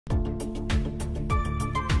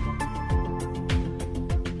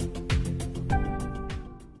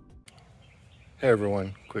Hey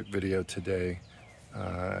everyone, quick video today.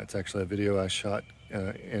 It's actually a video I shot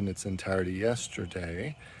in its entirety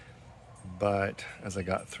yesterday, but as I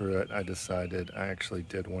got through it, I decided I actually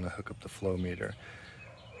did want to hook up the flow meter.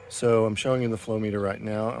 So I'm showing you the flow meter right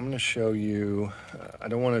now. I'm going to show you, I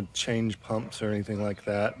don't want to change pumps or anything like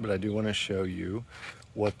that, but I do want to show you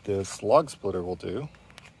what this log splitter will do.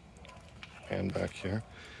 And back here.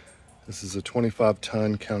 This is a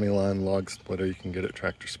 25-ton county line log splitter you can get at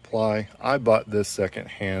Tractor Supply. I bought this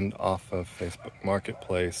secondhand off of Facebook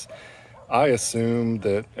Marketplace. I assume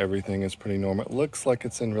that everything is pretty normal. It looks like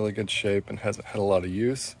it's in really good shape and hasn't had a lot of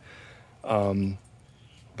use. But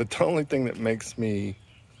the only thing that makes me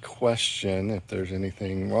question if there's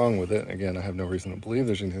anything wrong with it, again, I have no reason to believe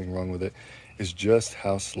there's anything wrong with it, is just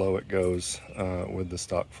how slow it goes with the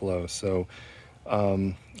stock flow. So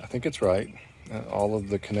I think it's right. All of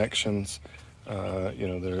the connections, these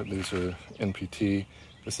are NPT.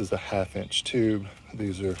 This is a 1/2-inch tube.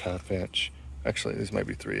 These are 1/2-inch. Actually, these might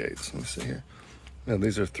be 3/8. Let me see here. No,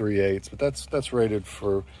 these are 3/8, but that's rated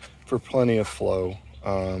for plenty of flow.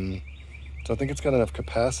 So I think it's got enough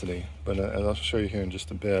capacity, but as I'll show you here in just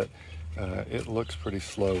a bit, it looks pretty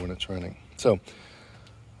slow when it's running. So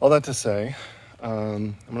all that to say,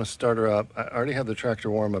 I'm going to start her up. I already have the tractor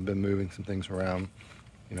warm. I've been moving some things around.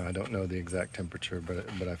 You know, I don't know the exact temperature, but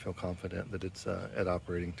I feel confident that it's at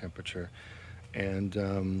operating temperature. And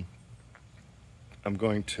I'm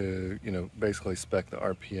going to, basically spec the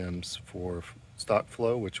RPMs for stock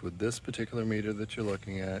flow, which with this particular meter that you're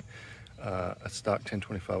looking at, a stock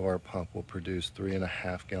 1025R pump will produce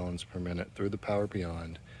 3.5 gallons per minute through the power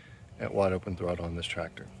beyond at wide open throttle on this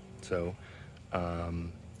tractor. So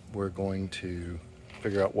we're going to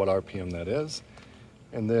figure out what RPM that is.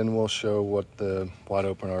 And then we'll show what the wide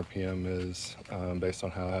open RPM is based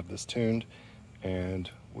on how I have this tuned,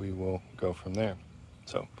 and we will go from there.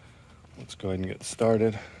 So let's go ahead and get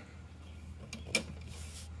started.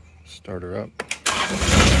 Start her up.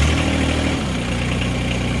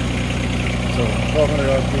 So 1200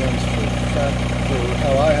 RPMs for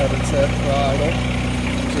how I have it set for idle.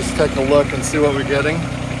 Just take a look and see what we're getting.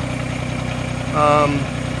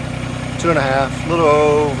 2.5, a little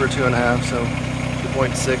over 2.5, so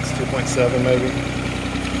 2.6, 2.7 maybe.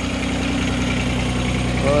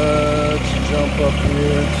 Let's jump up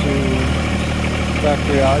here to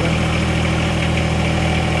factory idle.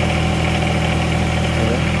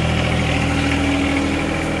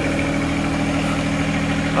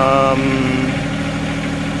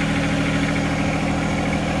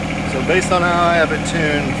 So based on how I have it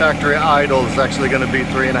tuned, factory idle is actually going to be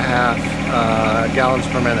 3.5 gallons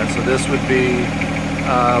per minute. So this would be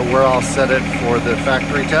where I'll set it for the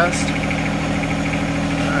factory test.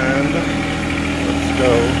 And let's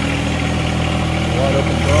go wide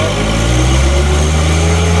open throttle.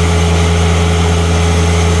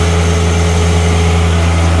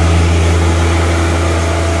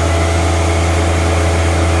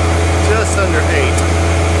 Just under 8.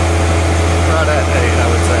 Right at 8, I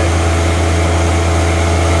would say.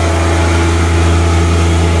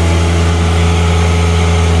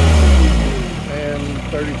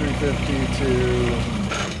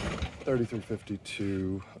 3350 to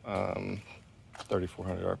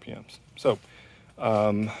 3400 RPMs. So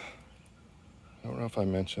I don't know if I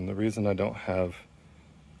mentioned the reason I don't have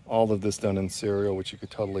all of this done in serial, which you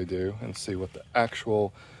could totally do and see what the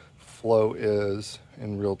actual flow is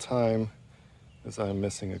in real time, is I'm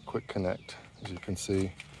missing a quick connect. As you can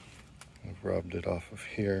see, I've rubbed it off of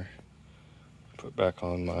here, put back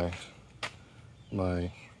on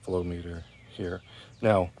my flow meter here.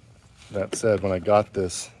 Now, that said, when I got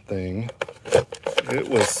this thing, it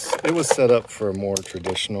was set up for a more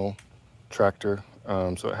traditional tractor,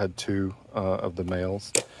 so it had 2 of the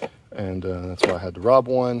males, and that's why I had to rob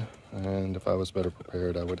one. And if I was better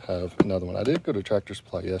prepared, I would have another one. I did go to Tractor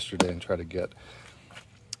Supply yesterday and try to get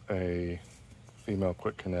a female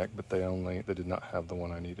quick connect, but they did not have the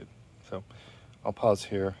one I needed. So I'll pause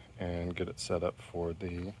here and get it set up for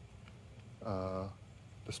the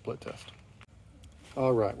split test.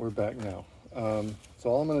 All right, we're back now. So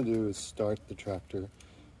all I'm going to do is start the tractor,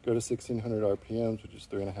 go to 1600 RPMs, which is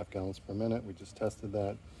 3.5 gallons per minute. We just tested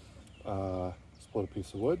that. Split a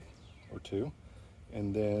piece of wood or 2,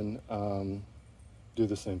 and then do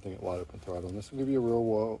the same thing at wide open throttle. And this will give you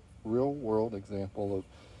a real world example of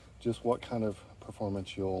just what kind of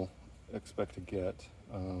performance you'll expect to get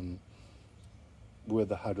with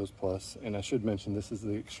the HydrosPlus. And I should mention, this is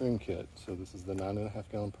the Extreme Kit. So this is the 9.5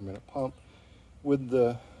 gallon per minute pump with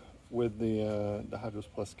the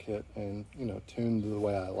HydrosPlus kit, and tuned the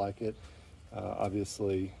way I like it.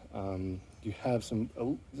 Obviously, you have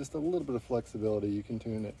just a little bit of flexibility. You can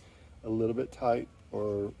tune it a little bit tight,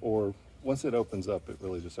 or once it opens up, it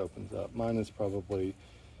really just opens up. Mine is probably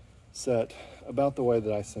set about the way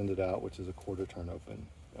that I send it out, which is a quarter turn open.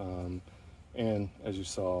 And as you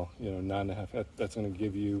saw, 9.5, that's going to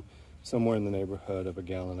give you somewhere in the neighborhood of 1.5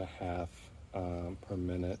 gallons per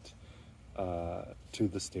minute to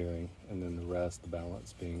the steering, and then the rest, the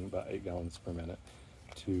balance, being about 8 gallons per minute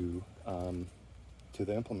to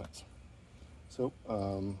the implements. So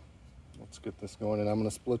let's get this going, and I'm going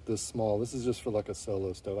to split this small. This is just for like a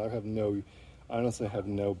solo stove. I honestly have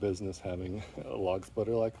no business having a log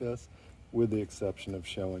splitter like this, with the exception of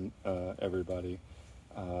showing everybody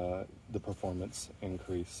the performance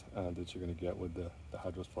increase that you're going to get with the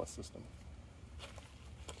HydrosPlus system.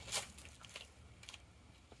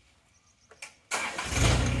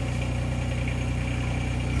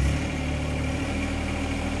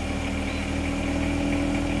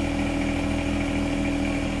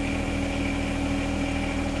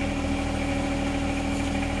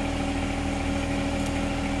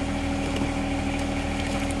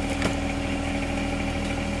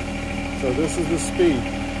 So this is the speed.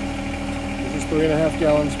 This is 3.5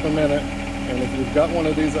 gallons per minute. And if you've got one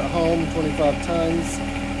of these at home, 25 tons,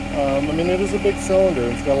 I mean, it is a big cylinder.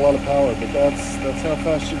 It's got a lot of power, but that's how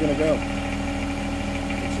fast you're going to go.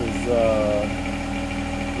 Which is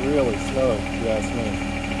really slow, if you ask me.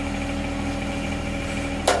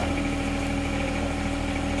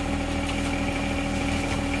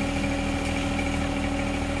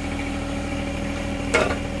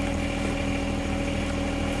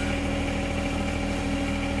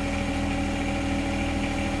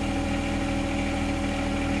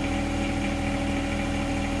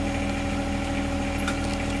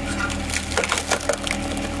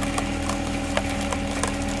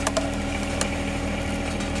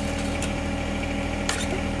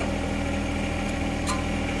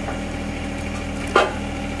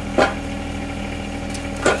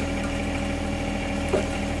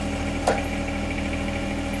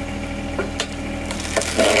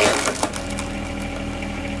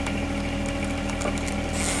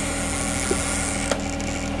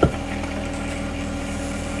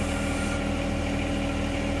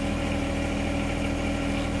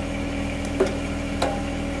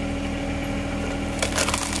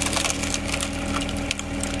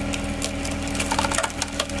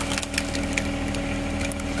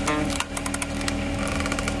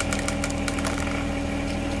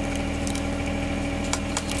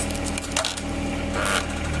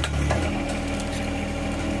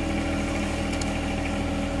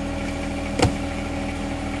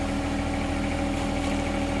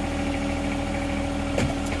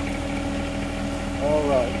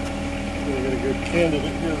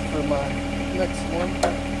 Candidate here for my next one.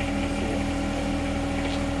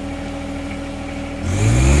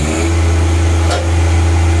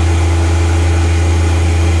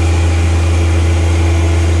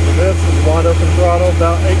 This is wide open throttle,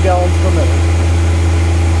 about 8 gallons per minute.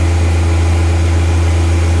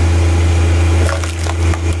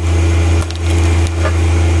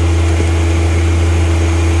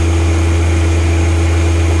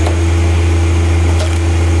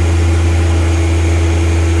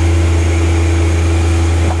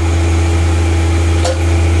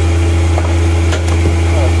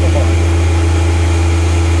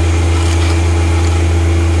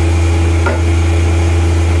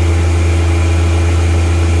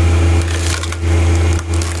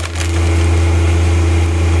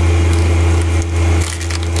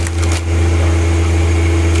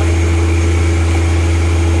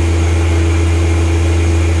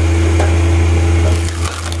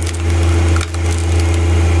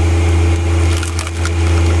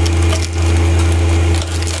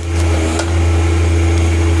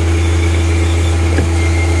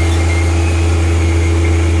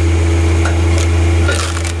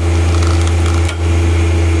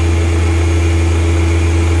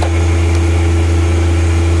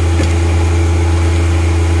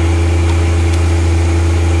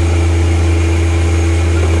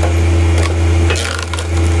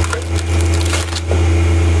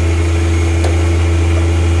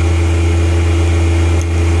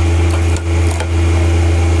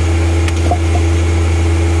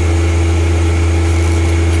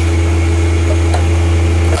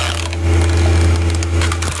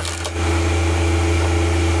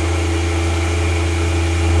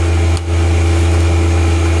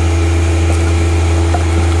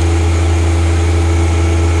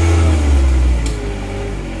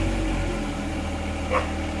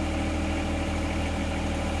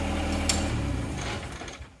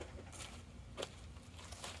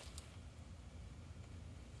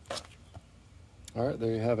 All right,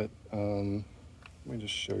 there you have it. Let me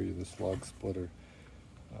just show you this log splitter.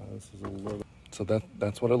 This is a little. So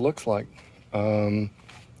that's what it looks like.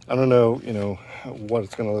 I don't know, what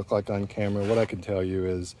it's going to look like on camera. What I can tell you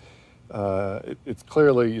is it's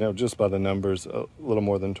clearly, just by the numbers, a little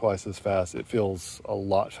more than twice as fast. It feels a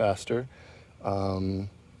lot faster.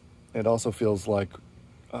 It also feels like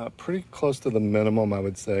pretty close to the minimum, I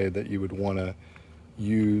would say, that you would want to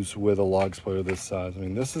use with a log splitter this size. I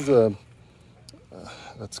mean, this is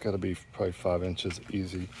that's got to be probably 5 inches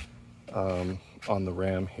easy on the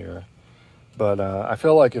ram here. But I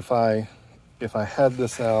feel like if I had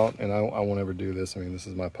this out, and I won't ever do this, I mean, this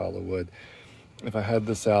is my pile of wood. If I had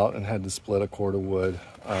this out and had to split a cord of wood,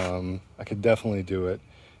 I could definitely do it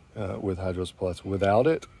with HydrosPlus. Without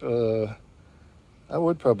it, I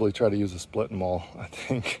would probably try to use a split maul. I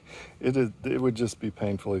think it would just be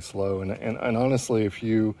painfully slow. And honestly, if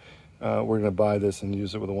you were going to buy this and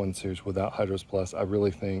use it with a 1-series without HydrosPlus, I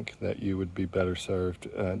really think that you would be better served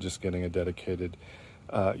just getting a dedicated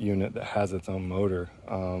unit that has its own motor.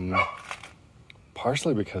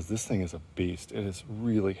 Partially because this thing is a beast. It is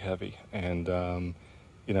really heavy, and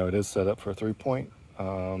it is set up for a 3-point,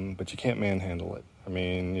 but you can't manhandle it. I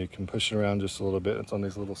mean, you can push it around just a little bit. It's on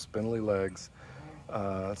these little spindly legs,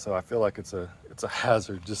 so I feel like it's a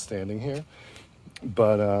hazard just standing here.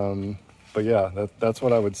 But yeah, that's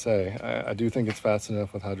what I would say. I do think it's fast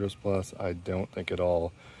enough with HydrosPlus. I don't think at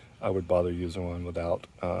all I would bother using one without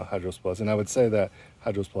HydrosPlus, and I would say that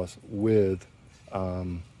HydrosPlus with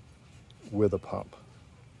a pump.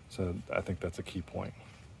 So I think that's a key point.